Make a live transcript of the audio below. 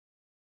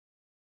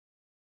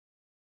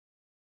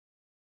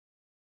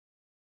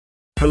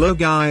Hello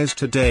guys,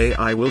 today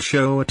I will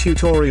show a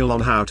tutorial on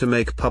how to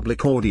make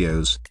public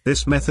audios.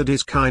 This method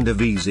is kind of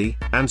easy,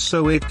 and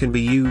so it can be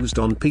used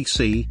on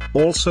PC.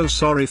 Also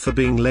sorry for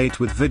being late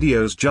with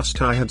videos,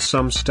 just I had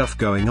some stuff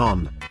going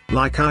on,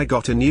 like I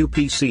got a new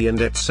PC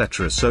and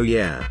etc. So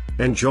yeah,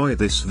 enjoy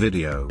this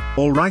video.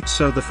 Alright,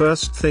 so the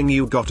first thing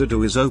you gotta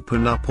do is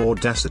open up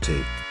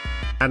Audacity.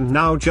 And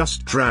now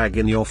just drag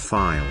in your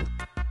file.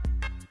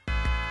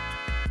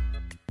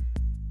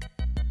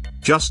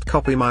 Just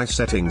copy my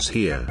settings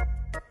here.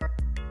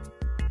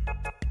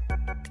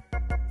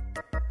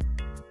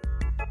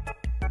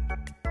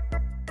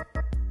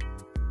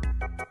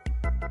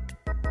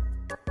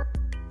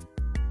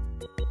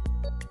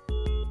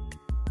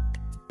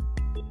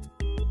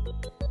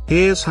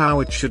 Here's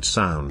how it should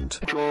sound.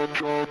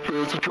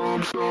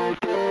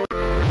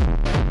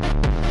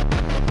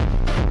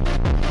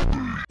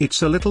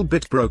 It's a little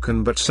bit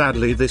broken, but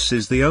sadly this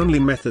is the only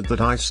method that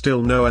I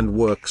still know and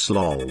works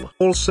lol.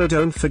 Also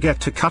don't forget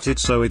to cut it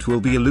so it will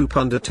be a loop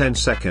under 10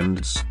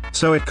 seconds,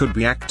 so it could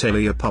be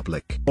actually a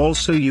public.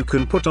 Also you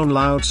can put on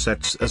loud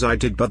sets as I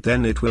did, but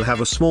then it will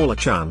have a smaller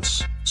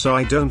chance, so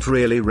I don't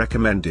really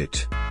recommend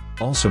it.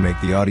 Also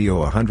make the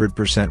audio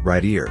 100%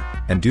 right ear,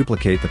 and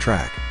duplicate the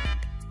track.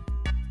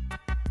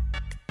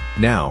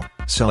 Now,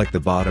 select the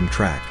bottom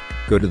track,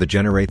 go to the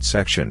Generate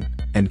section,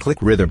 and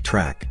click Rhythm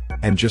Track,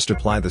 and just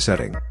apply the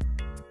setting.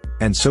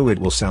 And so it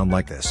will sound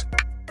like this.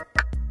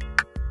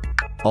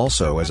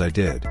 Also, as I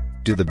did,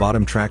 do the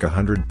bottom track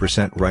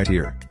 100% right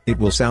here, it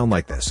will sound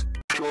like this.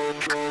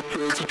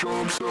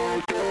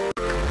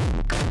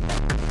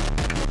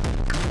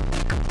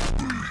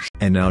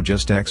 And now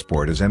just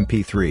export as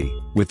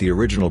MP3, with the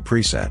original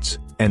presets,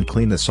 and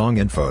clean the song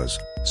infos,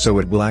 so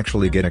it will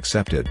actually get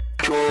accepted.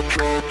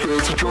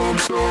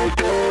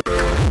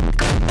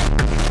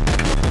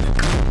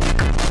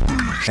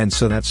 And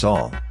so that's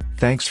all.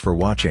 Thanks for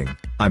watching.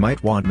 I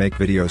might want make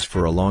videos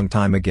for a long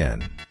time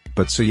again.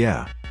 But so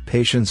yeah,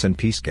 patience and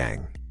peace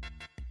gang.